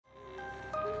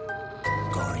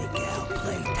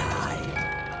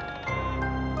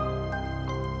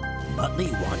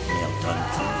hotly want nail done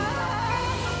too.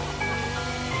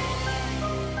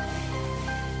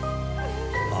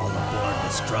 All aboard the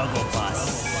struggle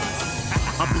bus.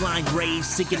 A blind rage,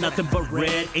 seeking nothing but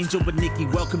red. Angel and Nikki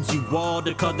welcomes you all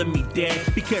to color me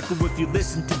dead. Be careful if you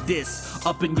listen to this.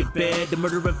 Up in your bed, the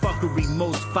murder and fuckery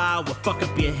most foul will fuck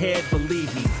up your head,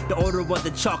 believe me. The order of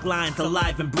the chalk lines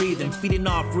alive and breathing, feeding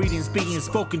off readings being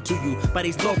spoken to you by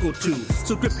these local two.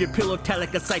 So grip your pillow tight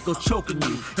like a psycho choking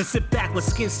you, and sit back with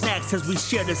skin snacks as we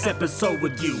share this episode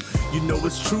with you. You know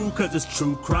it's true cause it's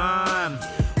true crime.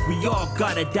 We all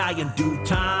gotta die in due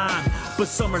time. But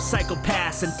some are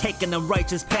psychopaths and taking a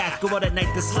righteous path. Go out at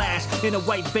night to slash in a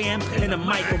white van in a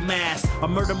micro mask. A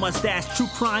murder mustache, true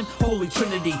crime, holy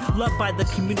trinity. Loved by the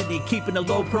community, keeping a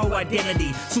low pro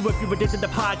identity. So if you're addicted to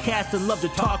podcasts and love to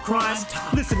talk crimes,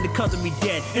 listen to Color Me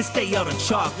Dead and stay out of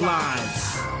chalk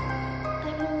lines.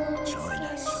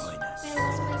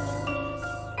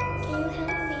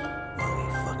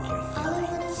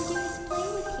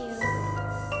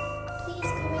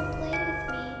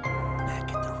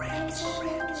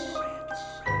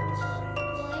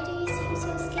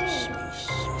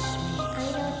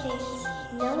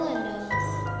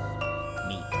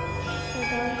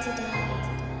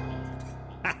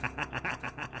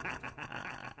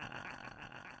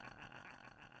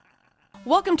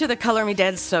 Welcome to the Color Me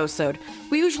Dead So-Sode.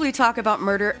 We usually talk about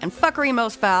murder and fuckery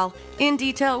most foul, in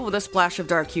detail with a splash of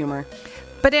dark humor.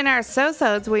 But in our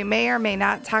So-Sodes, we may or may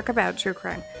not talk about true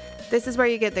crime. This is where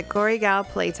you get the gory gal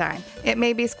playtime. It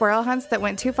may be squirrel hunts that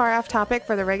went too far off topic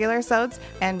for the regular sods,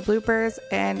 and bloopers,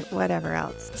 and whatever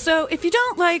else. So if you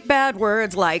don't like bad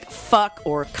words like fuck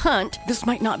or cunt, this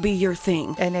might not be your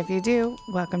thing. And if you do,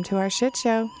 welcome to our shit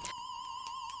show.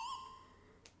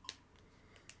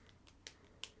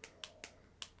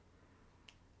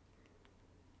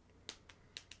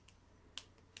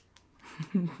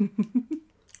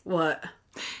 What?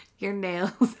 Your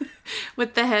nails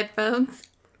with the headphones.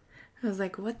 I was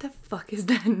like, what the fuck is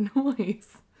that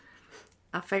noise?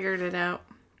 I figured it out.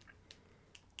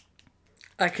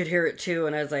 I could hear it too,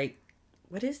 and I was like,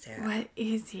 what is that? What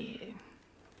is it?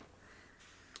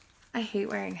 I hate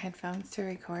wearing headphones to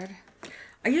record.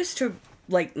 I used to,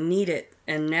 need it,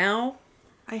 and now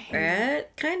I hate it.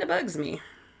 it kind of bugs me.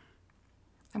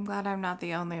 I'm glad I'm not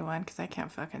the only one, because I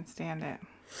can't fucking stand it.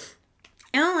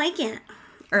 I don't like it.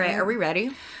 All right, are we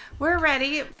ready? We're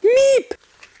ready. Meep!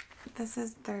 This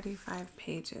is 35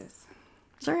 pages.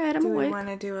 It's all right, I'm Do we awake. want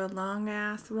to do a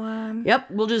long-ass one?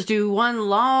 Yep, we'll just do one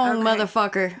long Okay.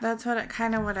 motherfucker. That's what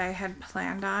what I had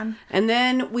planned on. And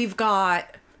then we've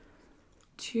got...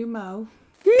 Chumo.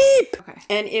 Meep! Okay.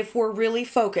 And if we're really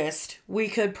focused, we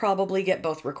could probably get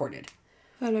both recorded.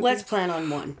 Let's plan on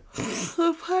one.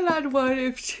 I'll plan on one.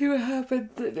 If two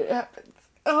happens, then it happens.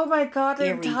 Oh my god,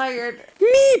 I'm tired.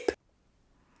 Meep!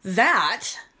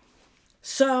 That.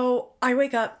 So, I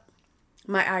wake up,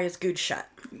 my eye is good shut.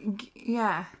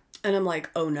 Yeah. And I'm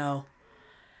like, oh no.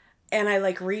 And I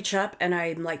reach up and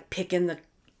I'm picking the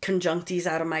conjunctives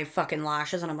out of my fucking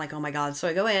lashes and I'm like, oh my god. So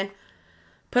I go in,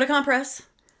 put a compress,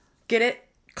 get it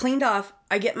cleaned off.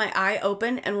 I get my eye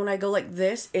open and when I go like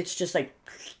this, it's just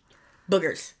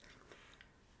boogers.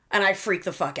 And I freak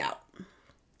the fuck out.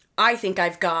 I think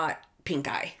I've got pink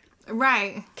eye.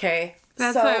 Right. Okay.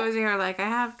 That's why I was here. I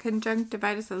have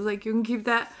conjunctivitis. I was like, you can keep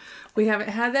that. We haven't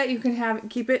had that. You can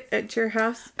keep it at your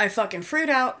house. I fucking fruit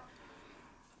out.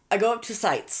 I go up to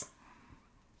sites.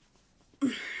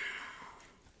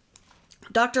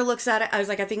 Doctor looks at it. I was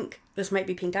like, I think this might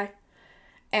be pink eye.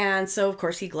 And so, of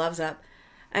course, he gloves up.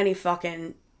 And he's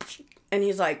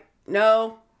like,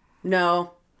 no,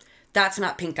 that's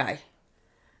not pink eye.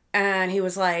 And he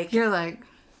was like...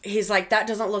 He's like, that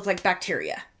doesn't look like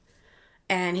bacteria.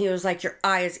 And he was like, your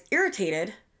eye is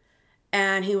irritated.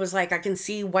 And he was like, I can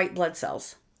see white blood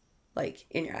cells,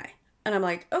 in your eye. And I'm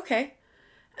like, okay.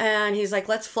 And he's like,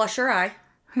 let's flush your eye.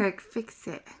 Fix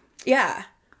it. Yeah.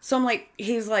 So I'm like,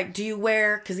 he's like, do you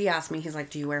wear, because he asked me, he's like,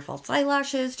 do you wear false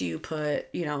eyelashes? Do you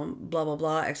put, blah, blah,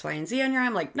 blah, X, Y, and Z on your eye?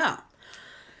 I'm like, no.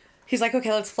 He's like,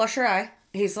 okay, let's flush your eye.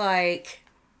 He's like,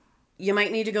 you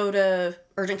might need to go to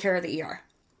urgent care or the ER.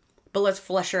 But let's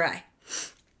flush your eye.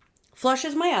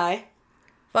 Flushes my eye.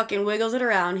 Fucking wiggles it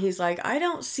around. He's like, I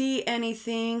don't see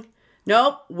anything.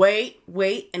 Nope. Wait.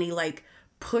 And he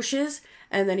pushes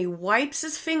and then he wipes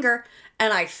his finger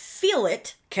and I feel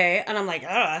it. Okay. And I'm like,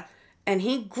 ugh. And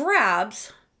he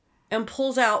grabs and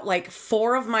pulls out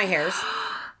 4 of my hairs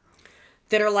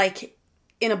that are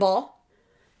in a ball,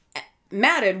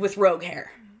 matted with rogue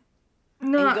hair.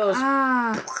 No. And goes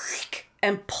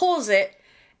and pulls it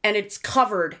and it's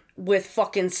covered with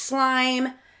fucking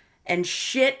slime and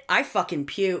shit. I fucking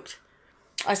puked.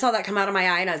 I saw that come out of my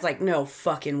eye and I was like, no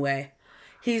fucking way.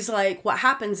 He's like, what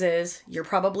happens is you're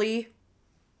probably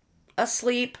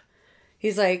asleep.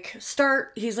 He's like,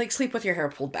 sleep with your hair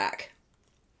pulled back.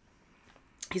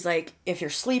 He's like, if you're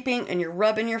sleeping and you're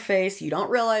rubbing your face, you don't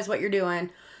realize what you're doing.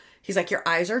 He's like, your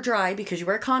eyes are dry because you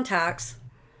wear contacts.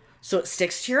 So it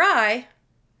sticks to your eye.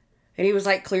 And he was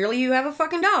like, clearly you have a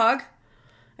fucking dog.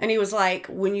 And he was like,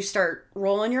 when you start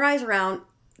rolling your eyes around,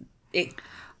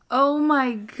 Oh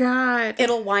my God.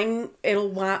 it'll wind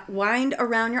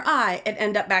around your eye and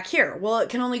end up back here. Well, it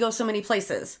can only go so many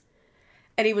places.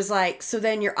 And he was like, so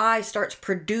then your eye starts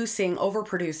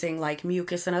overproducing like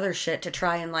mucus and other shit to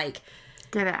try and like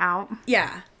Get it out.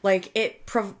 yeah, like it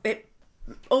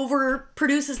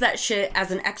overproduces that shit as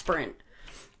an expirant.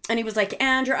 And he was like,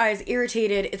 and your eye's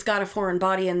irritated. It's got a foreign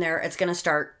body in there. It's going to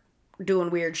start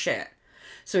doing weird shit.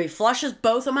 So he flushes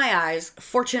both of my eyes.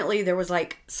 Fortunately, there was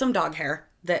like some dog hair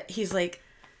that he's like,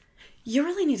 you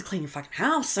really need to clean your fucking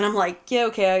house. And I'm like, yeah,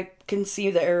 okay, I can see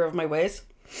the error of my ways.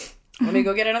 Let me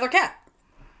go get another cat.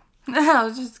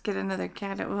 I'll just get another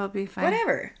cat. It will be fine.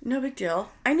 Whatever. No big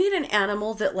deal. I need an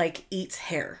animal that like eats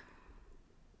hair.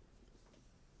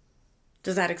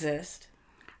 Does that exist?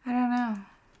 I don't know.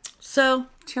 So,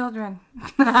 Children.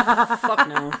 fuck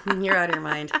no. You're out of your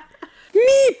mind.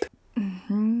 Meep!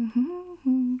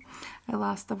 I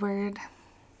lost the word.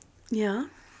 Yeah.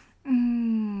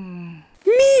 Meep!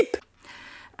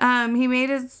 He made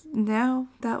his... No,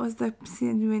 that was the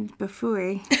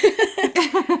buffooey.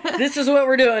 This is what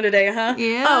we're doing today, huh?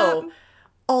 Yeah. Oh,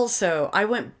 also, I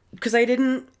went... Because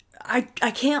I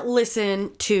can't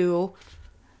listen to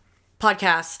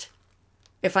podcast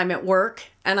if I'm at work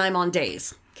and I'm on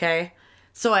days, okay?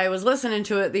 So I was listening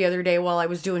to it the other day while I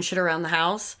was doing shit around the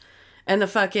house, and the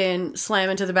fucking slam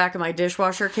into the back of my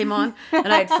dishwasher came on,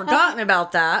 and I had forgotten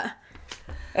about that.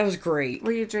 That was great.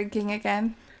 Were you drinking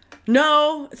again?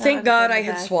 No, thank would've God been I the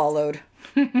had best. swallowed.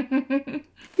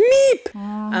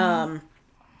 Meep!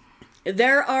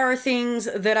 There are things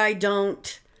that I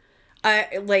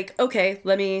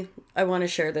want to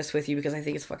share this with you because I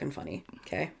think it's fucking funny,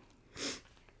 okay?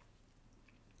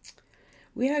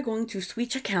 We are going to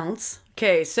switch accounts.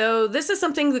 Okay, so this is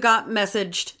something that got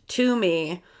messaged to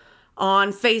me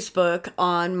on Facebook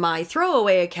on my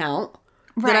throwaway account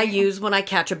that I Right. use when I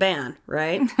catch a ban,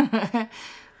 right?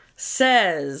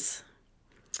 Says,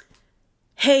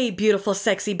 hey, beautiful,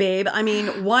 sexy babe. I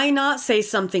mean, why not say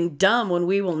something dumb when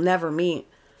we will never meet?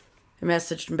 I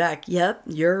messaged him back, yep,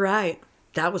 you're right.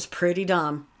 That was pretty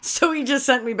dumb. So he just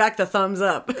sent me back the thumbs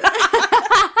up.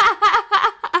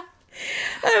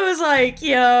 I was like,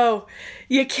 yo,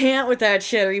 you can't with that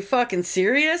shit. Are you fucking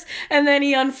serious? And then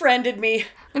he unfriended me.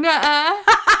 Nuh-uh.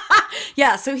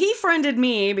 Yeah, so he friended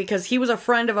me because he was a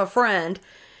friend of a friend.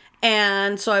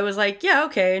 And so I was like, yeah,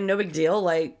 okay, no big deal.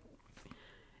 Like,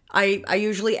 I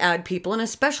usually add people, and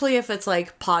especially if it's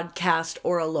like podcast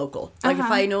or a local. Like if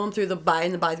I know him through the By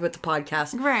and the By with the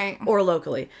podcast. Right. Or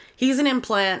locally. He's an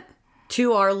implant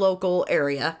to our local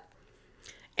area.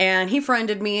 And he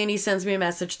friended me, and he sends me a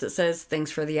message that says,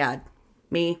 thanks for the ad.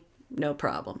 Me, no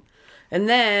problem. And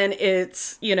then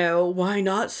it's, why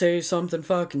not say something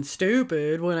fucking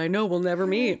stupid when I know we'll never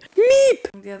meet?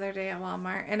 Meep! The other day at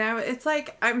Walmart, and it's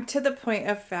like I'm to the point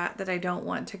of fat that I don't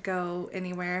want to go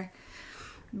anywhere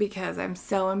because I'm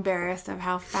so embarrassed of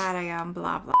how fat I am,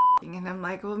 blah, blah. And I'm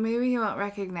like, well, maybe he won't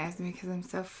recognize me because I'm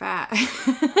so fat.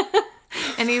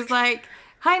 And he's like,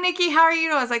 hi, Nikki, how are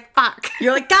you? I was like, fuck.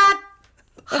 You're like, God!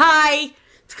 Hi!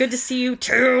 It's good to see you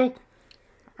too.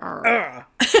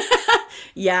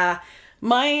 Yeah.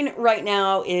 Mine right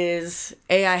now is,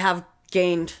 I have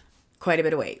gained quite a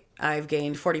bit of weight. I've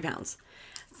gained 40 pounds.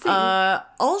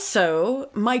 Also,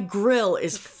 my grill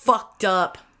is fucked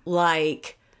up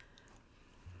like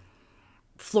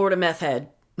Florida meth head.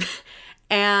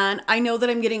 And I know that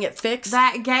I'm getting it fixed.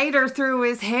 That gator threw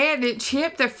his head and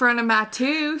chipped the front of my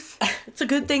tooth. It's a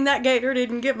good thing that gator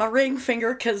didn't get my ring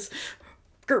finger because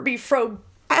Gertie Fro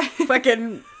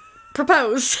fucking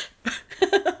proposed.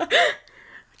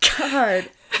 God.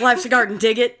 Life's a garden,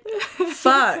 dig it?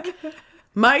 Fuck.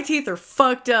 My teeth are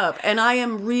fucked up, and I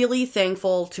am really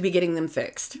thankful to be getting them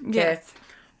fixed. Okay? Yes.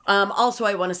 Also,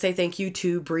 I want to say thank you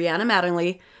to Brianna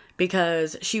Mattingly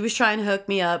because she was trying to hook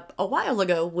me up a while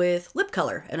ago with lip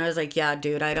color. And I was like, yeah,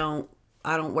 dude, I don't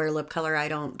wear lip color. I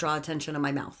don't draw attention to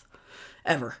my mouth.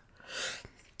 Ever.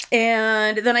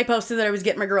 And then I posted that I was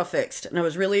getting my girl fixed. And I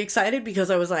was really excited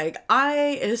because I was like,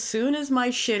 as soon as my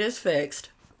shit is fixed,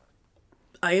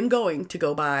 I am going to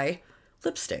go buy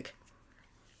lipstick.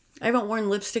 I haven't worn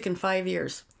lipstick in 5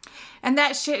 years. And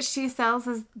that shit she sells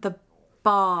is the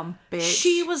bomb, bitch.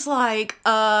 She was like,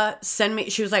 send me,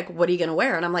 she was like, what are you going to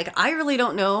wear? And I'm like, I really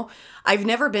don't know. I've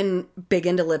never been big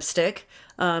into lipstick.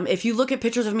 If you look at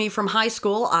pictures of me from high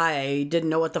school, I didn't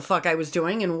know what the fuck I was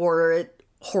doing and wore it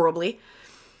horribly.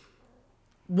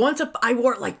 I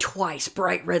wore it like twice,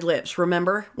 bright red lips,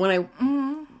 remember? When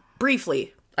I,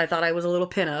 briefly, I thought I was a little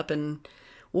pinup and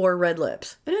wore red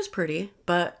lips. It is pretty,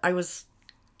 but I was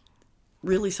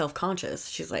really self-conscious.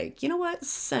 She's like, you know what?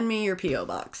 Send me your P.O.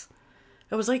 box.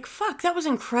 I was like, fuck, that was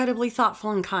incredibly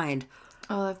thoughtful and kind.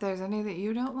 Well, if there's any that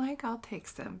you don't like, I'll take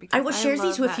some. Because I will share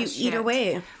these with you either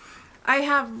way. I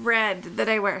have red that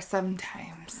I wear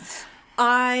sometimes. But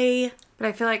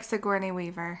I feel like Sigourney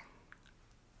Weaver.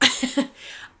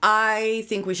 I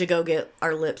think we should go get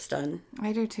our lips done.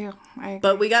 I do too.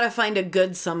 But we gotta find a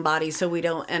good somebody so we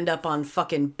don't end up on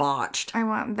fucking Botched. I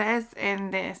want this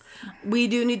and this. We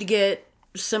do need to get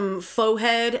some faux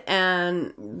head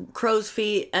and crow's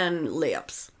feet and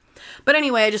lips. But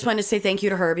anyway, I just wanted to say thank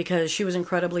you to her because she was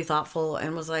incredibly thoughtful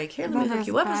and was like, here, let me hook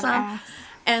you up with some.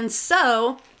 And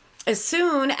so, as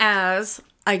soon as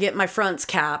I get my fronts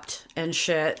capped and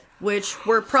shit, which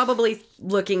we're probably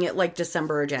looking at like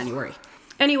December or January.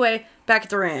 Anyway, back at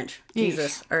the ranch.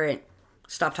 Jesus. All right.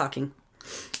 Stop talking.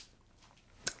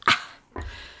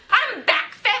 I'm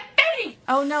back, Fat Betty!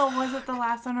 Oh no, was it the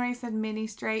last one where I said mini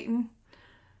straighten?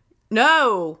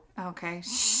 No. Okay.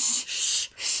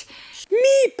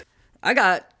 Meep. I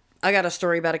got a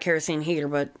story about a kerosene heater,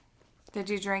 but did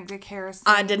you drink the kerosene?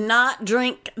 I did not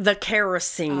drink the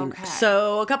kerosene. Okay.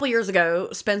 So a couple years ago,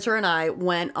 Spencer and I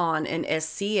went on an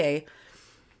SCA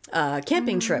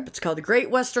camping trip. It's called the Great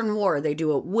Western War. They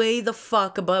do it way the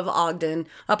fuck above Ogden,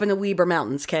 up in the Weber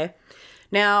Mountains, okay?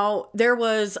 Now, there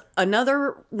was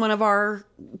another one of our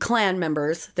clan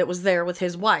members that was there with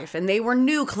his wife, and they were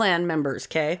new clan members,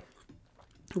 okay?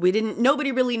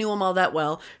 Nobody really knew them all that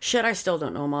well. Shit, I still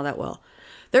don't know them all that well.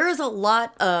 There is a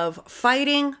lot of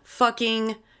fighting,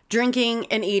 fucking, drinking,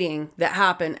 and eating that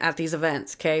happen at these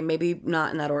events, okay? Maybe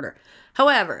not in that order.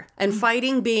 However, and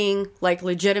fighting being like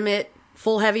legitimate,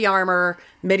 full heavy armor,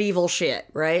 medieval shit,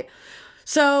 right?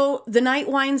 So the night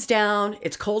winds down.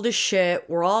 It's cold as shit.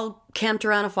 We're all camped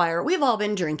around a fire. We've all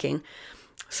been drinking.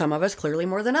 Some of us clearly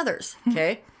more than others,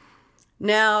 okay?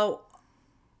 Now,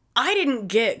 I didn't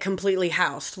get completely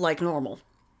housed like normal.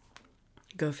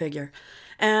 Go figure.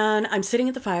 And I'm sitting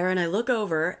at the fire and I look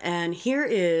over and here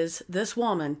is this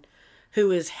woman who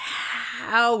is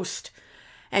housed.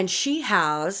 And she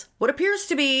has what appears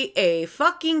to be a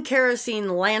fucking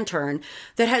kerosene lantern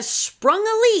that has sprung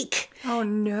a leak. Oh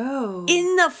no.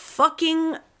 In the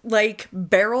fucking like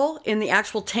barrel in the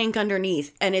actual tank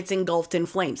underneath, and it's engulfed in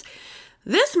flames.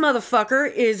 This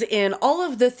motherfucker is in all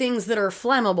of the things that are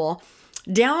flammable,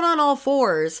 down on all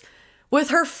fours, with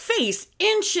her face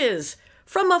inches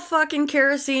from a fucking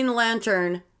kerosene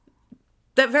lantern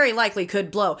that very likely could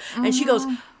blow. And she goes,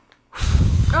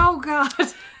 oh God.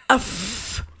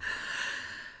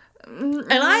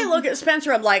 And I look at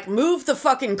Spencer, I'm like, move the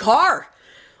fucking car.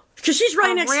 Because she's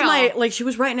right next to my, like, she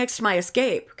was right next to my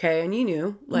Escape, okay? And you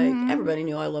knew, like, everybody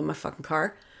knew I love my fucking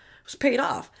car. It was paid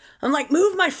off. I'm like,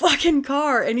 move my fucking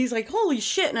car. And he's like, holy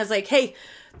shit. And I was like, hey,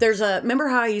 remember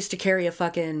how I used to carry a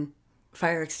fucking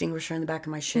fire extinguisher in the back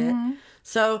of my shit?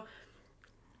 So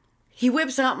he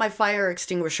whips out my fire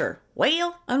extinguisher.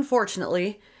 Well,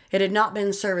 unfortunately, it had not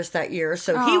been serviced that year.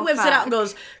 So he whips it out and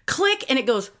goes, click, and it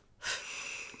goes,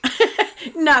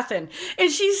 nothing.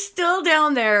 And she's still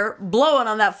down there blowing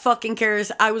on that fucking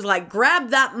kerosene. I was like, grab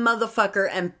that motherfucker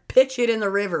and pitch it in the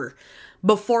river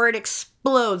before it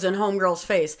explodes in homegirl's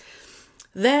face.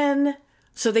 Then,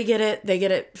 so they get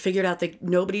it figured out.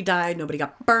 Nobody died. Nobody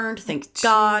got burned. Thank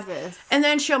God. And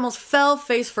then she almost fell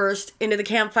face first into the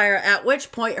campfire, at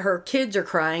which point her kids are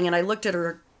crying. And I looked at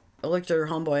her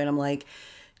homeboy and I'm like,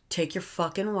 take your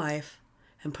fucking wife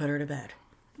and put her to bed.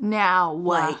 Now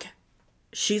what? Like,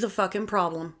 she's a fucking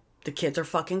problem. The kids are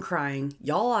fucking crying.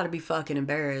 Y'all ought to be fucking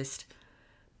embarrassed.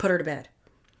 Put her to bed.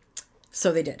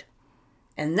 So they did.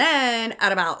 And then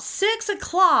at about 6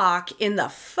 o'clock in the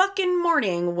fucking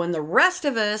morning, when the rest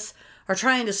of us are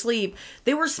trying to sleep,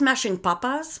 they were smashing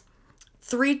papas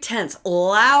 3 tents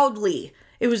loudly.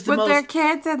 It was the most... With their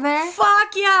kids in there?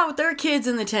 Fuck yeah, with their kids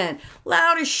in the tent.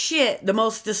 Loud as shit. The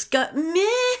most I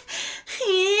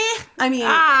mean,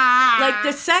 like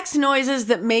the sex noises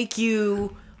that make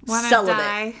you celibate.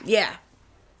 Die. Yeah.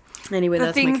 Anyway,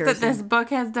 that's my things that this book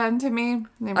has done to me.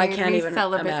 I can't even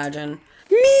imagine.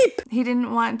 Meep! He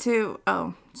didn't want to...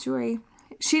 Oh, sorry.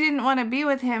 She didn't want to be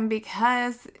with him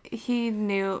because he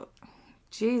knew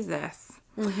Jesus.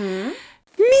 Meep!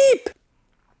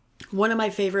 One of my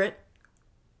favorite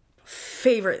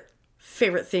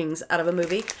favorite things out of a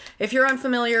movie. If you're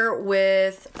unfamiliar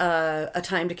with A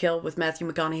Time to Kill with Matthew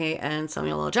McConaughey and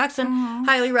Samuel L. Jackson,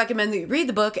 highly recommend that you read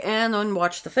the book and then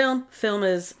watch the film. Film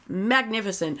is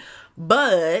magnificent.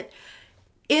 But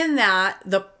in that,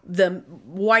 the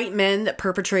white men that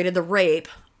perpetrated the rape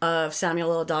of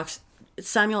Samuel L.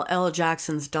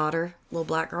 Jackson's daughter, little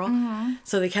black girl.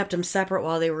 So they kept them separate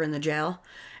while they were in the jail.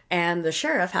 And the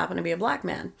sheriff happened to be a black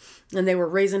man. And they were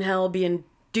raising hell, being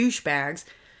douchebags.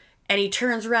 And he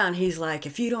turns around, he's like,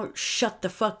 if you don't shut the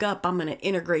fuck up, I'm going to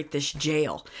integrate this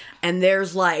jail. And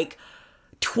there's like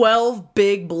 12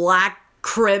 big black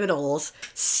criminals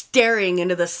staring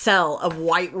into the cell of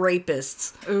white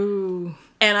rapists. Ooh.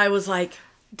 And I was like,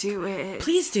 do it.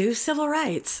 Please do. Civil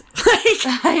rights.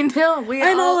 Like, I know.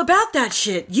 I'm all about that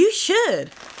shit. You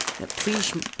should. It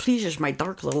pleases my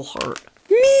dark little heart.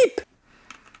 Meep.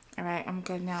 All right, I'm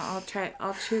good now.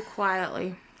 I'll chew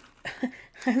quietly.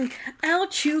 I'll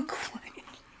chew quiet.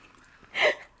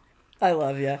 I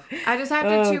love you. I just have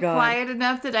to chew quiet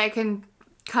enough that I can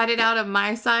cut it out of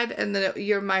my side and that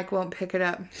your mic won't pick it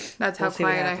up. That's how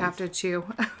quiet I have to chew.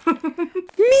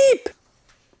 Meep.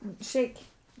 Shake.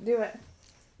 Do it.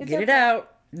 Get it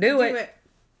out. Do it.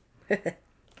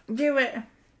 Do it.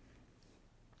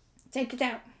 Take it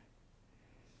out.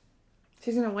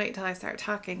 She's going to wait till I start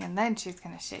talking and then she's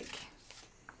going to shake.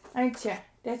 Aren't you?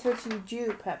 That's what you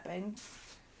do, Peppin.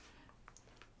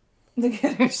 Look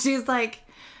at her. She's like,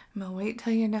 I'm going to wait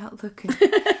till you're not looking.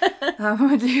 I'm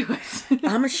going to do it. I'm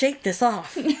going to shake this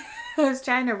off. I was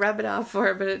trying to rub it off for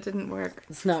her, but it didn't work.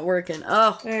 It's not working.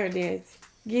 Oh. There it is.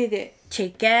 Get it.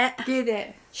 Shake it. Get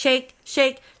it. Shake,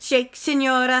 shake, shake,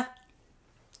 senora.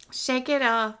 Shake it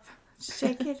off.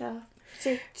 Shake it off.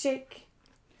 Shake, shake.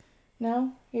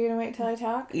 No? You're going to wait till I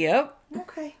talk? Yep.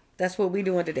 Okay. That's what we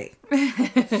doing today. Shake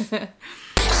it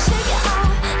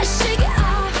off, shake it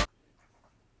off.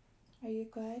 Are you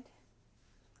good?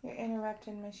 You're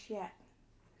interrupting my shit.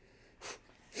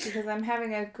 Because I'm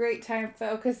having a great time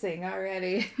focusing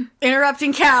already.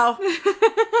 Interrupting cow.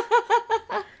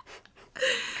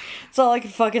 That's all I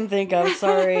could fucking think of.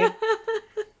 Sorry.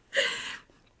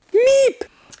 Meep.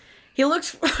 He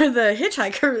looks for the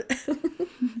hitchhiker.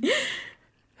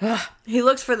 He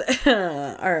looks for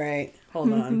the... All right.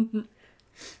 Hold on.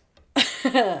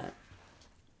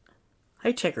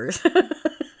 Hi, checkers.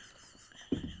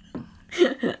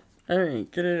 All right.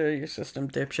 Get it out of your system,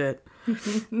 dipshit.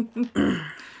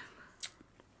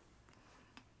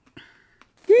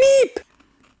 Meep.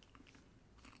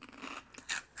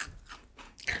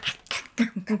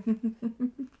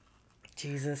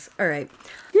 Jesus. All right.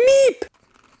 Meep.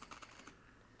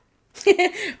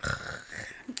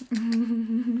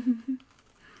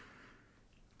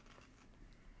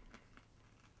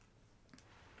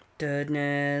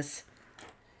 Doneness.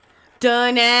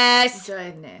 Doneness.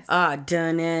 Goodness. Ah,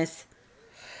 doneness.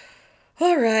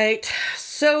 All right.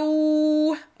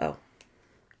 So,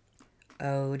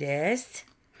 Otis.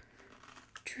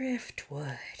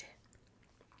 Driftwood.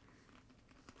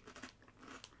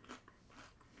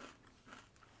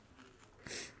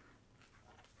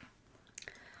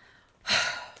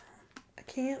 I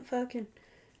can't fucking...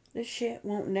 This shit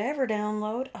won't never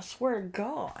download. I swear to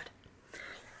God.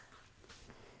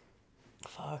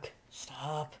 Fuck.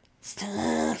 Stop.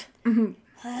 Stop.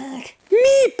 Fuck.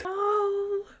 Meep.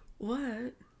 Oh.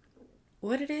 What?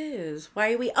 What it is?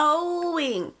 Why are we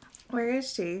owing? Where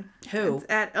is she? Who? It's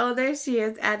there she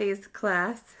is, Addie's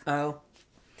class. Oh.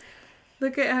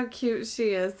 Look at how cute she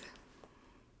is.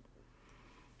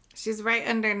 She's right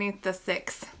underneath the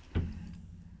 6.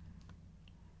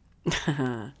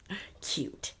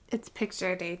 Cute. It's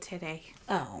picture day today.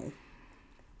 Oh.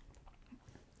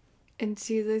 And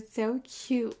she looks so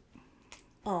cute.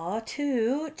 Aw,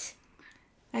 toot.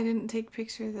 I didn't take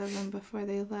pictures of them before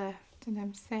they left, and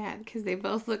I'm sad because they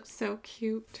both looked so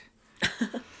cute.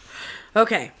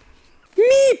 Okay.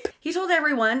 Meep. He told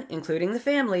everyone, including the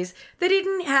families, that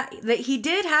he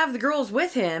did have the girls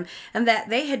with him, and that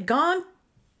they had gone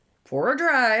for a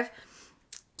drive.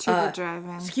 The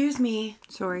drive-in. Excuse me.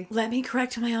 Sorry. Let me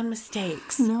correct my own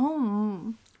mistakes.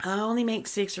 No. I only make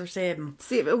 6 or 7.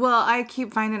 See, well, I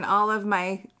keep finding all of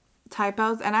my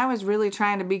typos, and I was really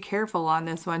trying to be careful on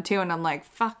this one, too, and I'm like,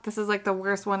 fuck, this is like the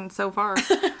worst one so far.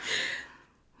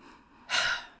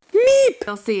 Meep!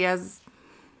 You'll see as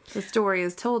the story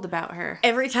is told about her.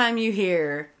 Every time you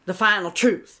hear the final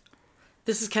truth,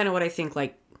 this is kind of what I think,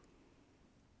 like,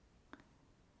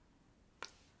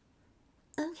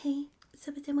 okay,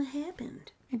 so but then what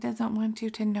happened? It doesn't want you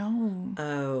to know.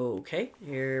 Okay,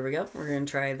 here we go. We're going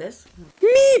to try this.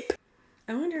 Meep!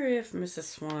 I wonder if Mrs.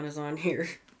 Swan is on here.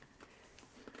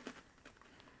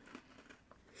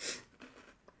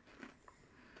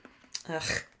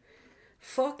 Ugh.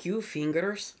 Fuck you,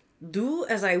 fingers. Do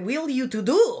as I will you to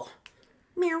do.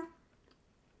 Meow.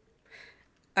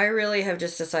 I really have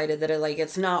just decided that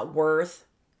it's not worth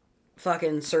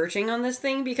fucking searching on this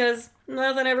thing because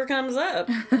nothing ever comes up.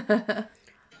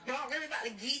 Bro, I'm really about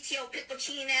to get your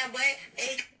piccochine that way.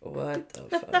 Hey. What the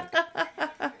fuck?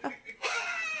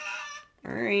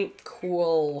 Alright,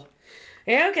 cool.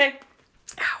 Yeah, okay.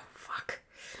 Ow, fuck.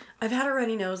 I've had a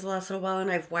runny nose the last little while,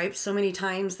 and I've wiped so many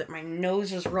times that my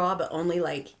nose is raw, but only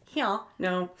no.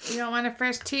 You don't want a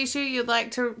fresh tissue? You'd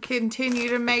like to continue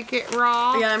to make it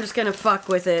raw? Yeah, I'm just gonna fuck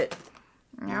with it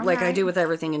like I Alright. do with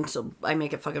everything until I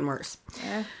make it fucking worse.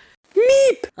 Yeah.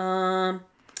 Meep!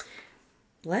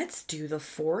 Let's do the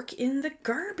fork in the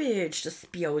garbage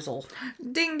disposal.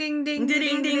 Ding, ding, ding, Ding,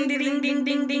 ding, ding, ding,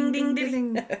 ding, ding, ding,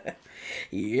 ding.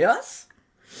 Yes?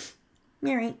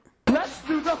 Mary. Let's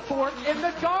do the fork in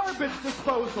the garbage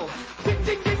disposal. Ding,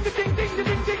 ding, ding, ding, ding, ding, ding,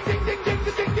 ding, ding, ding, ding, ding,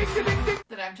 ding, ding, ding, ding.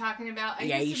 That I'm talking about. I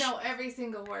Yeesh. used to know every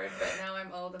single word, but now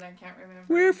I'm old and I can't remember.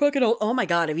 We're fucking old. Oh my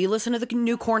god, have you listened to the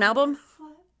new Korn album?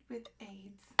 Slut with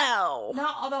AIDS. Ow.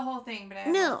 Not all the whole thing, but I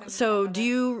have No. listened to So some of do it.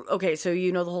 you... Okay, so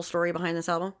you know the whole story behind this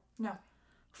album? No.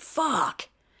 Fuck.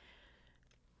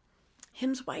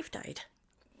 Him's wife died.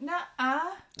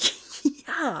 Nuh-uh.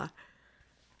 Yeah.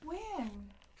 When?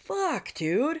 Fuck,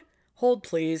 dude. Hold,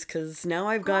 please, because now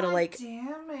I've got to, God like...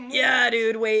 damn it. Yeah,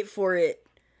 dude, wait for it.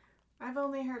 I've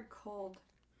only heard cold.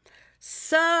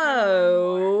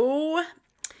 So...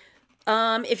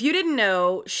 if you didn't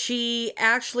know, she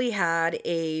actually had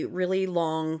a really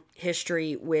long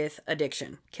history with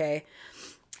addiction, okay?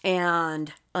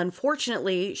 And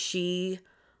unfortunately, she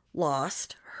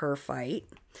lost her fight.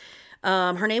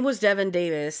 Her name was Devin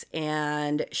Davis,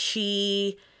 and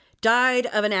she died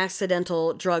of an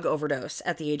accidental drug overdose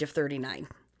at the age of 39.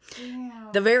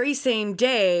 Damn. The very same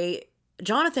day,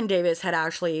 Jonathan Davis had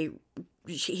actually...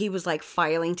 He was like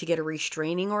filing to get a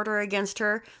restraining order against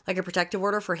her, like a protective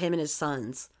order for him and his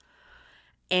sons.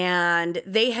 And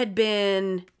they had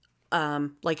been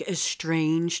like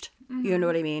estranged. You know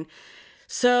what I mean?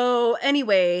 So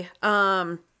anyway,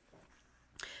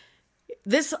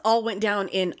 this all went down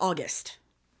in August.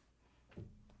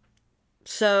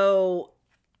 So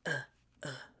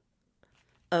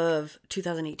of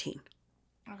 2018.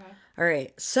 Okay. All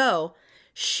right. So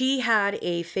she had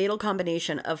a fatal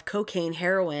combination of cocaine,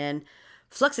 heroin,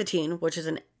 fluoxetine, which is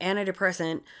an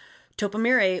antidepressant,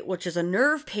 topiramate, which is a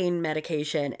nerve pain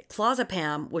medication,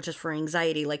 clozapam, which is for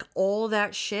anxiety. Like all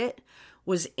that shit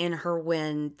was in her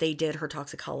when they did her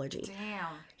toxicology. Damn.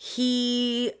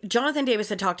 Jonathan Davis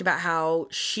had talked about how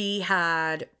she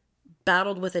had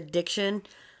battled with addiction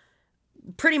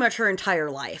pretty much her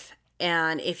entire life.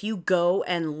 And if you go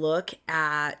and look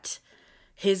at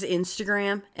his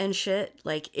Instagram and shit,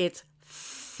 like it's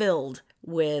filled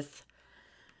with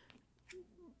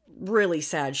really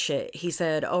sad shit. He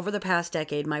said, over the past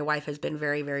decade, my wife has been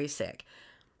very, very sick.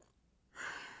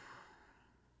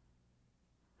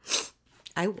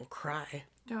 I will cry.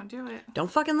 Don't do it.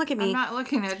 Don't fucking look at me. I'm not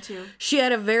looking at you. She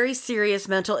had a very serious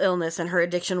mental illness and her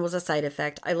addiction was a side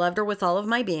effect. I loved her with all of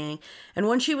my being. And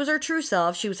when she was her true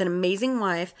self, she was an amazing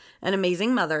wife, an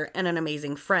amazing mother, and an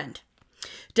amazing friend.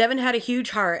 Devin had a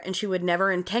huge heart and she would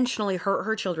never intentionally hurt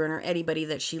her children or anybody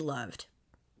that she loved.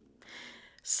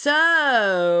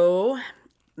 So,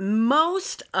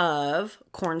 most of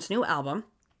Korn's new album,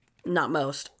 not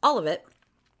most, all of it,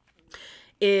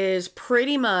 is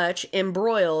pretty much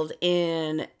embroiled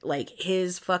in, like,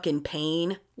 his fucking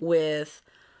pain with,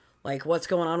 like, what's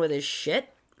going on with his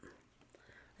shit.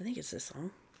 I think it's this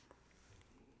song.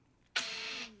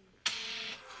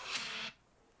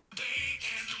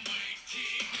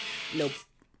 Nope.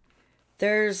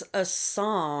 There's a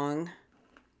song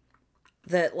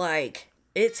that, like,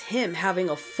 it's him having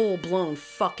a full-blown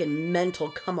fucking mental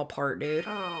come apart, dude.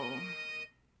 Oh.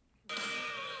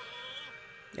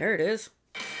 There it is.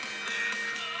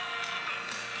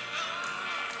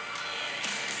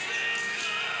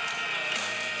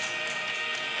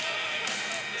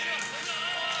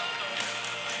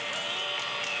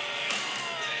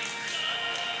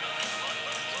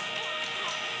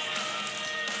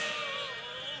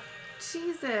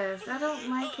 Jesus, I don't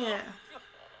like it.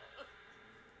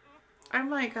 I'm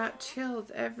like got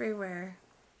chills everywhere.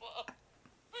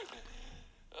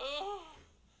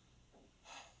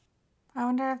 I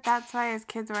wonder if that's why his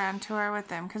kids were on tour with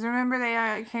him. Because remember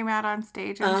they came out on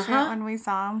stage and shit when we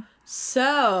saw them?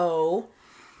 So,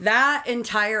 that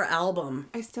entire album,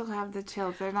 I still have the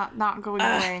chills. They're not going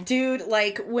away. dude,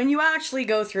 like, when you actually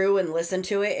go through and listen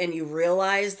to it and you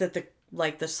realize that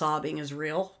the sobbing is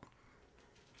real.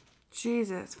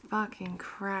 Jesus fucking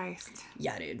Christ.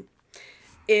 Yeah, dude.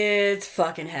 It's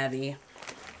fucking heavy.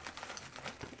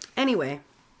 Anyway,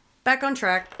 back on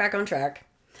track.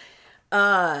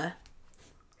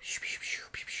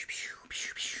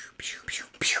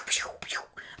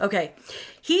 Okay.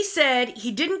 He said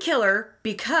he didn't kill her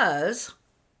because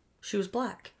she was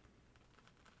black.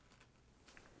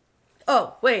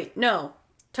 Oh, wait, no.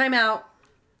 Time out.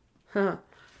 Huh.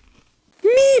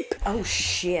 Meep! Oh,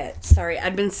 shit. Sorry,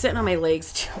 I'd been sitting on my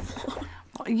legs too long.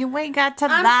 You ain't got to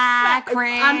I'm lie, fat.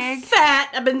 Craig. I'm fat.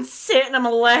 I've been sitting on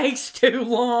my legs too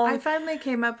long. I finally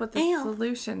came up with a Damn.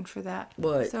 solution for that.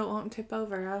 What? So it won't tip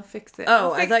over. I'll fix it. Oh,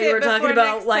 I'll I fix thought you it were talking before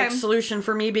about next like time. solution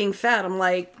for me being fat. I'm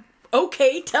like,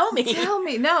 okay, tell me. Tell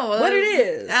me, no. What it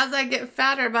is. As I get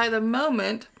fatter by the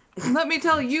moment, let me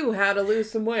tell you how to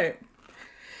lose some weight.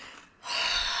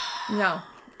 No,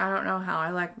 I don't know how.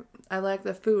 I like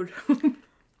the food.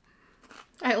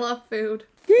 I love food.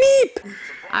 Meep.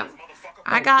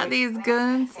 I got these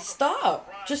guns.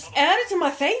 Stop. Just add it to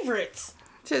my favorites.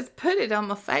 Just put it on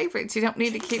my favorites. You don't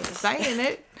need to keep saying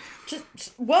it.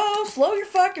 Just whoa, slow your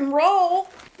fucking roll.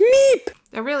 Meep.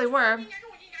 They really were.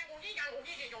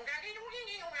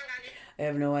 I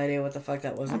have no idea what the fuck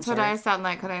that was. That's what I sound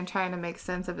like when I'm trying to make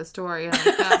sense of a story and I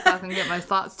can't fucking get my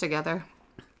thoughts together.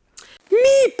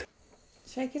 Meep.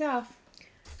 Shake it off.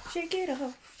 Shake it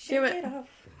off. Shake Do it. it off.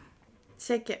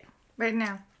 Shake it. Right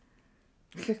now.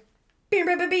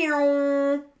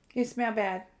 Meep. You smell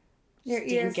bad. Your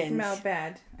ears Stinkins. smell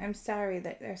bad. I'm sorry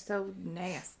that they're so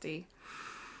nasty.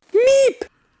 Meep.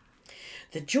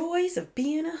 The joys of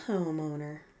being a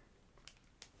homeowner.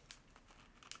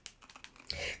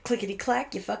 Clickety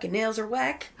clack, your fucking nails are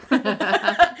whack.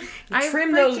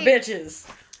 Trim those bitches.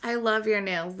 I love your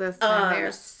nails this time.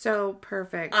 They're so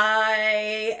perfect.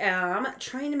 I am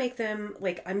trying to make them,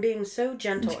 like, I'm being so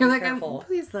gentle You're and like, careful.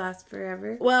 please last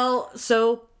forever. Well,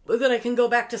 so that I can go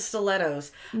back to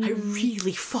stilettos. I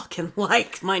really fucking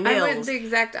like my I nails. went the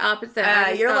exact opposite. I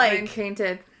just you're got like- mine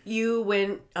painted. You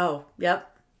went, oh, yep.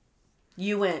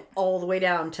 You went all the way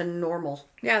down to normal.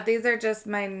 Yeah, these are just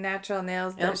my natural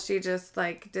nails Yep. that she just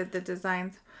like did the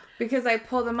designs. Because I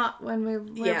pulled them up when we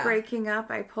were Yeah. breaking up.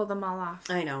 I pulled them all off.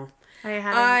 I know. I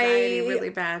had anxiety really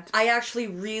bad. I actually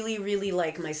really, really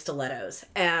like my stilettos.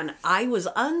 And I was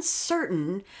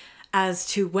uncertain as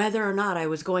to whether or not I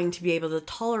was going to be able to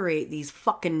tolerate these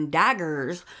fucking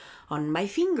daggers on my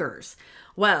fingers.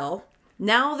 Well,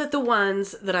 now that the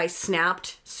ones that I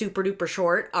snapped super duper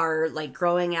short are like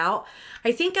growing out,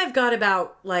 I think I've got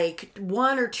about like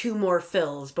 1 or 2 more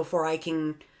fills before I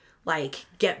can like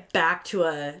get back to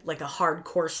a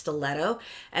hardcore stiletto,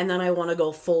 and then I want to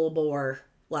go full bore.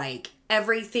 Like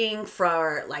everything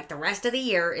for like the rest of the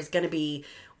year is going to be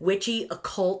witchy,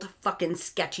 occult, fucking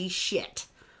sketchy shit.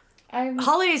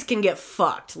 Holidays can get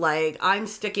fucked. Like I'm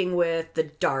sticking with the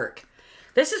dark.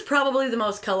 This is probably the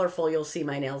most colorful you'll see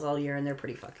my nails all year, and they're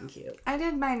pretty fucking cute. I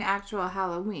did mine actual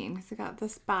Halloween because I got the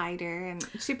spider and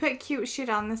she put cute shit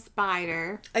on the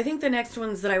spider. I think the next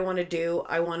ones that I want to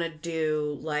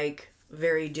do like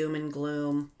very doom and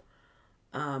gloom,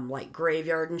 like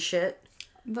graveyard and shit.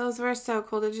 Those were so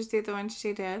cool. Did you see the ones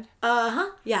she did?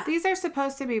 Yeah. These are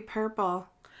supposed to be purple.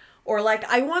 Or like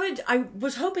I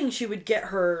was hoping she would get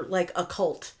her like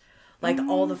occult, like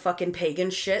all the fucking pagan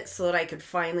shit, so that I could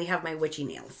finally have my witchy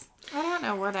nails. I don't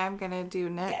know what I'm going to do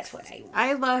next. That's what I want.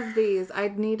 I love these. I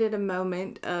needed a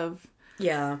moment of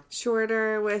Yeah.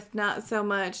 shorter with not so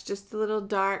much, just a little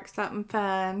dark, something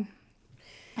fun.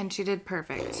 And she did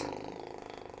perfect.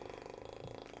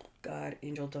 God,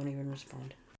 Angel, don't even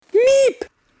respond. Meep!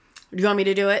 Do you want me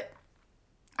to do it?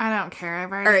 I don't care.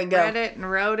 I've All already right, go. read it and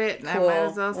wrote it, and Cool. I might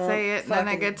as well say it, and then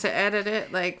I fucking- get to edit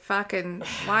it. Like, fucking,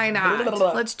 why not?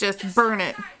 Let's just burn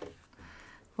it.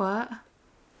 What?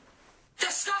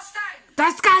 Disgusting!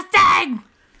 Disgusting!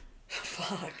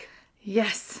 Fuck.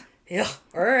 Yes. Yeah.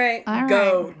 All right. All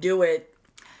Go. right. Do it.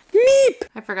 Meep!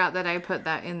 I forgot that I put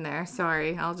that in there.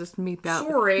 Sorry. I'll just meep out.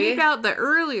 Sorry. Meep out the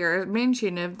earlier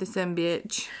mention of the some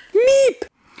bitch. Meep!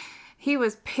 He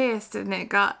was pissed and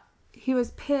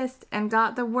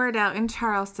got the word out in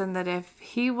Charleston that if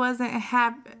he wasn't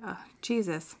happy,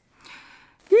 Jesus.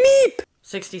 Meep!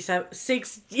 67.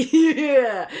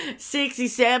 67.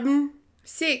 67.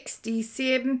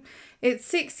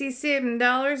 It's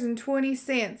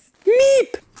 $67.20.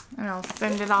 Meep! And I'll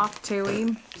send it off to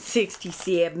him.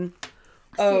 67.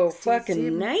 Oh, 67.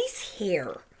 fucking nice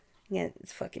hair. Yeah,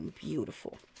 it's fucking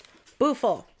beautiful.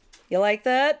 Booful. You like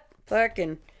that?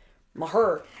 Fucking my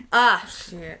hair.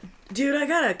 Shit. Dude, I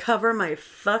gotta cover my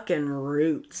fucking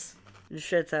roots. This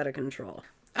shit's out of control.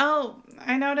 Oh,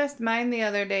 I noticed mine the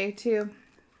other day too.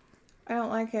 I don't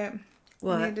like it.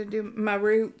 What? I need to do my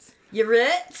roots. Your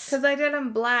Ritz? Because I did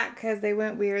them black because they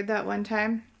went weird that one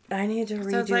time. I need to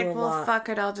redo So it's like, a well, lot. fuck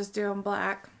it, I'll just do them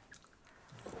black.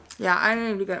 Yeah, I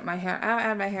need to get my hair. I haven't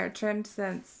had my hair trimmed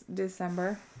since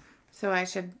December, so I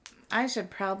should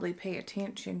probably pay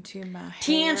attention to my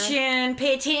hair.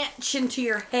 Pay attention to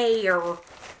your hair.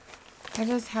 I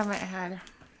just haven't had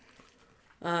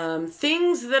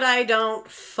Things that I don't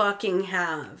fucking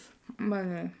have.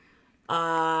 money.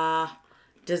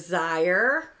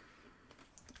 Desire.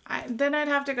 Then I'd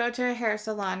have to go to a hair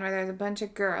salon where there's a bunch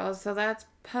of girls, so that's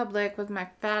public with my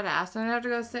fat ass, and I'd have to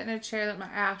go sit in a chair that my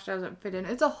ass doesn't fit in.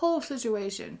 It's a whole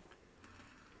situation.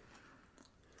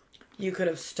 You could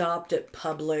have stopped at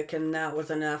public and that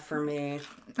was enough for me.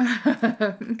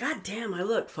 God damn, I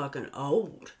look fucking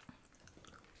old.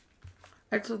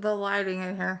 It's the lighting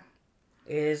in here.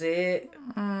 Is it?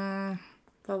 The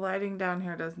lighting down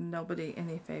here does nobody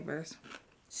any favors.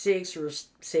 6 or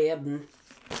 7?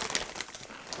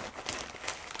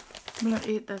 I'm gonna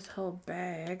eat this whole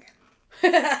bag.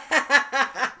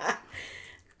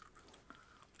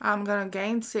 I'm gonna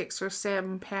gain 6 or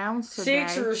 7 pounds today.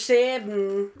 6 or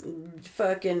 7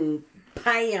 fucking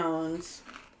pounds.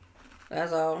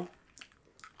 That's all.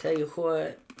 Tell you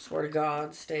what, swear to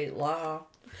God, state law.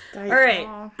 All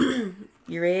right.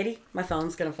 You ready? My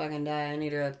phone's gonna fucking die. I need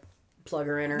to plug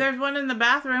her in her. There's one in the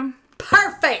bathroom.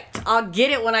 Perfect! I'll get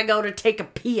it when I go to take a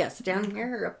piss. Down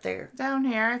here or up there? Down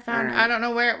here, I found. All right. I don't know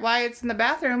why it's in the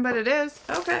bathroom, but it is.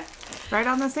 Okay. Right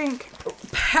on the sink.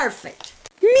 Perfect.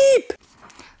 Meep!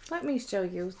 Let me show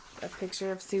you a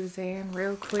picture of Suzanne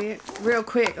real quick. Real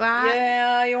quick, like.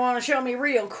 Yeah, you want to show me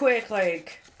real quick,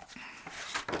 like...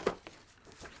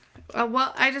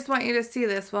 Well, I just want you to see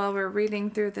this while we're reading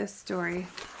through this story.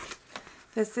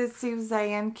 This is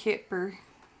Suzanne Kipper.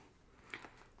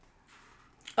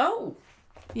 Oh,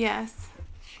 Yes.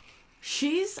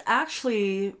 she's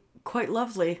actually quite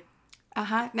lovely.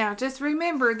 Now, just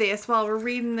remember this while we're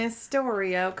reading this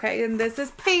story, okay? And this is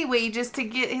Pee-wee, just to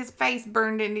get his face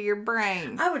burned into your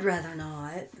brain. I would rather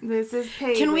not. This is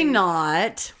Pee-wee. Can we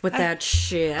not with that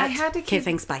shit? I had to Okay, keep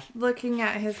thanks, bye. looking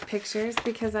at his pictures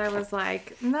because I was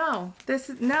like, no.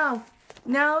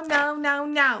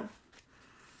 No.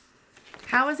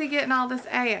 How is he getting all this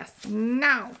ass?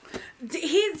 No.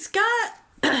 He's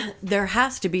got... There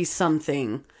has to be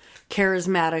something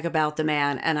charismatic about the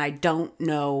man, and I don't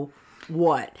know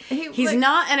what. He's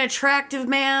not an attractive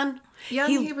man. Young,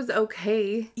 he was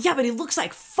okay. Yeah, but he looks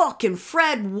like fucking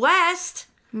Fred West.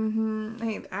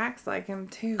 He acts like him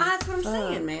too. That's what I'm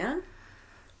saying, man.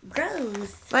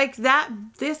 Gross. Like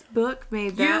this book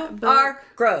made that You book. are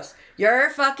gross.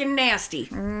 You're fucking nasty.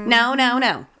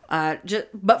 No.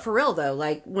 But for real though,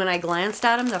 like when I glanced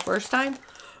at him the first time,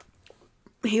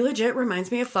 he legit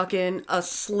reminds me of fucking a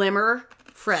slimmer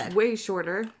Fred. way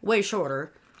shorter. Way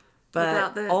shorter,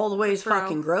 but Without all the ways the fro.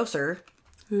 fucking grosser.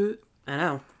 I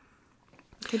know.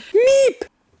 Meep!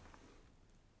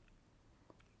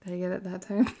 Did I get it that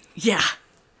time? Yeah.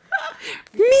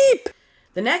 Meep.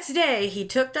 The next day, he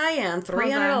took Diane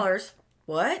 $300.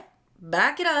 What?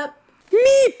 Back it up.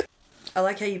 Meep. I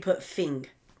like how you put fing.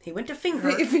 He went to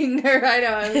finger. Finger, I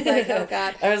know. I was like, oh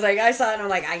god. I saw it and I'm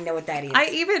like, I know what that is. I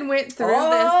even went through oh,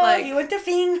 this like you went to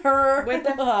finger.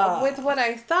 with what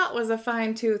I thought was a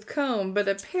fine tooth comb, but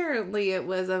apparently it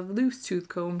was a loose tooth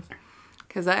comb.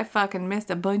 Cause I fucking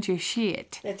missed a bunch of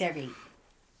shit. That's every.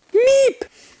 Meep.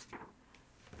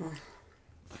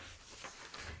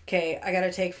 Okay, I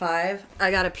gotta take 5.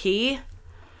 I gotta pee.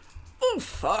 Oh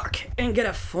fuck! And get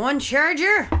a phone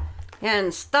charger.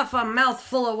 And stuff a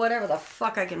mouthful of whatever the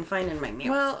fuck I can find in my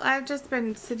meal. Well, I've just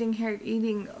been sitting here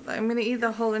eating. I'm gonna eat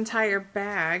the whole entire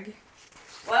bag.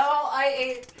 Well, I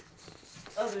ate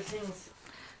other things.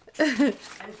 And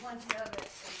plenty of it.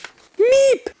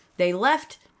 Meep! They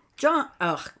left John.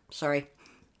 Ugh, sorry.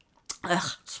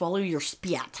 Ugh, swallow your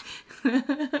spit.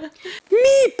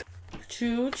 Meep!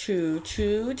 Choo choo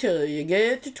choo till you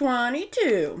get to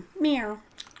 22. Meow.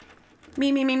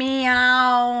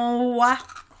 Meow.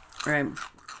 Right.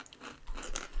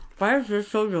 Why is this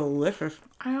so delicious?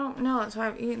 I don't know. That's why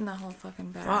I've eaten the whole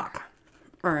fucking bag. Fuck.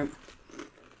 Alright.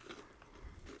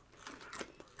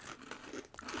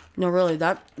 No, really,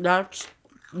 that's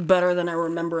better than I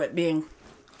remember it being.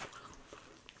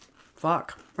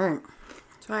 Fuck. Alright.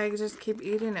 That's why I just keep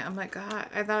eating it. I'm like, God,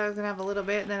 I thought I was gonna have a little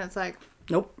bit, and then it's like,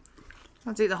 Nope.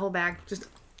 let's eat the whole bag. Just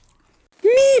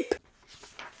Meep!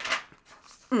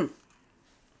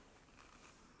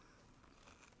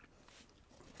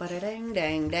 Ba-da-dang,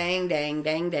 dang, dang, dang,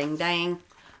 dang, dang, dang.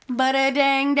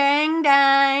 Ba-da-dang, dang,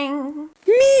 dang.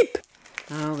 Meep!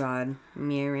 Oh, God.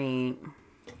 Mary.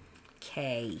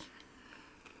 K.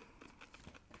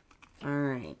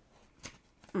 Alright.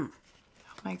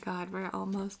 my God, we're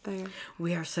almost there.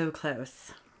 We are so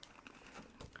close.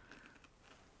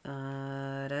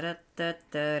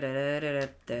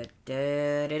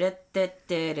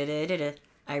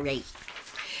 Irate.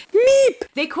 Meep!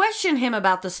 They questioned him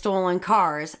about the stolen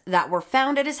cars that were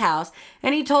found at his house,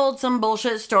 and he told some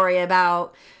bullshit story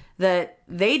about that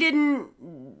they didn't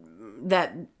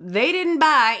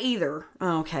buy either.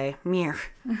 Okay, mere.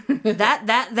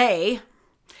 Okay.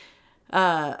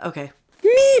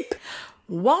 Meep!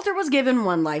 Walter was given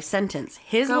 1 life sentence.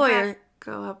 His lawyer...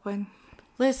 Go up one.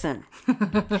 Listen.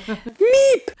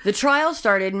 Meep! The trial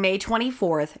started May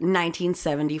 24th,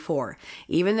 1974.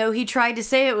 Even though he tried to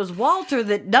say it was Walter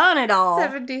that done it all.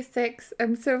 76.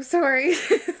 I'm so sorry.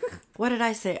 What did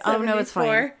I say? Oh, no, it's fine.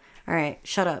 74. All right,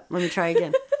 shut up. Let me try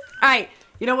again. All right,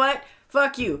 you know what?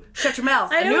 Fuck you. Shut your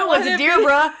mouth. I don't knew it was wanna a deer,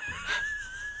 bruh.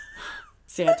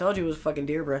 See, I told you it was fucking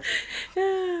deer, bruh.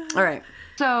 All right.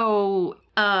 So,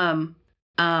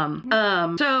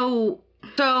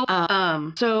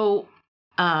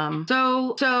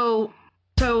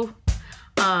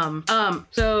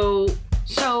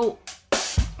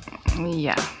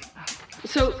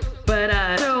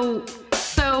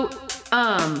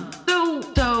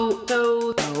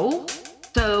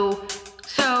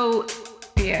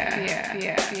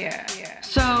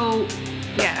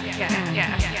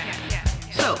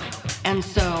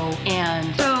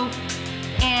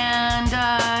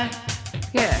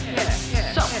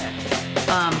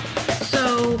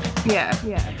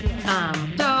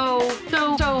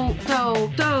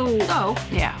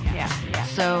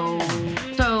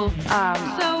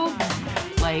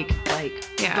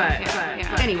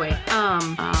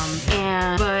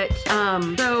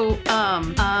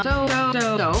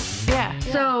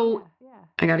 Yeah.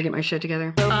 I gotta get my shit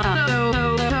together.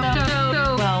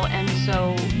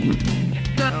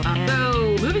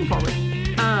 Moving forward.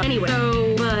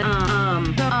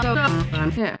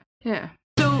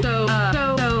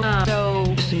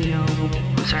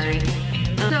 Sorry.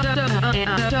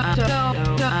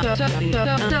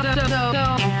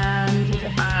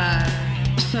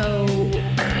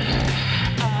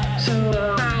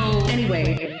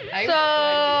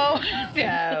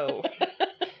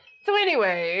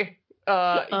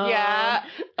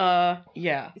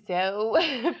 Yeah. So,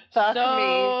 fuck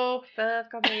me.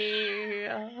 Fuck me.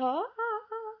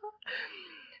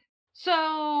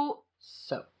 So.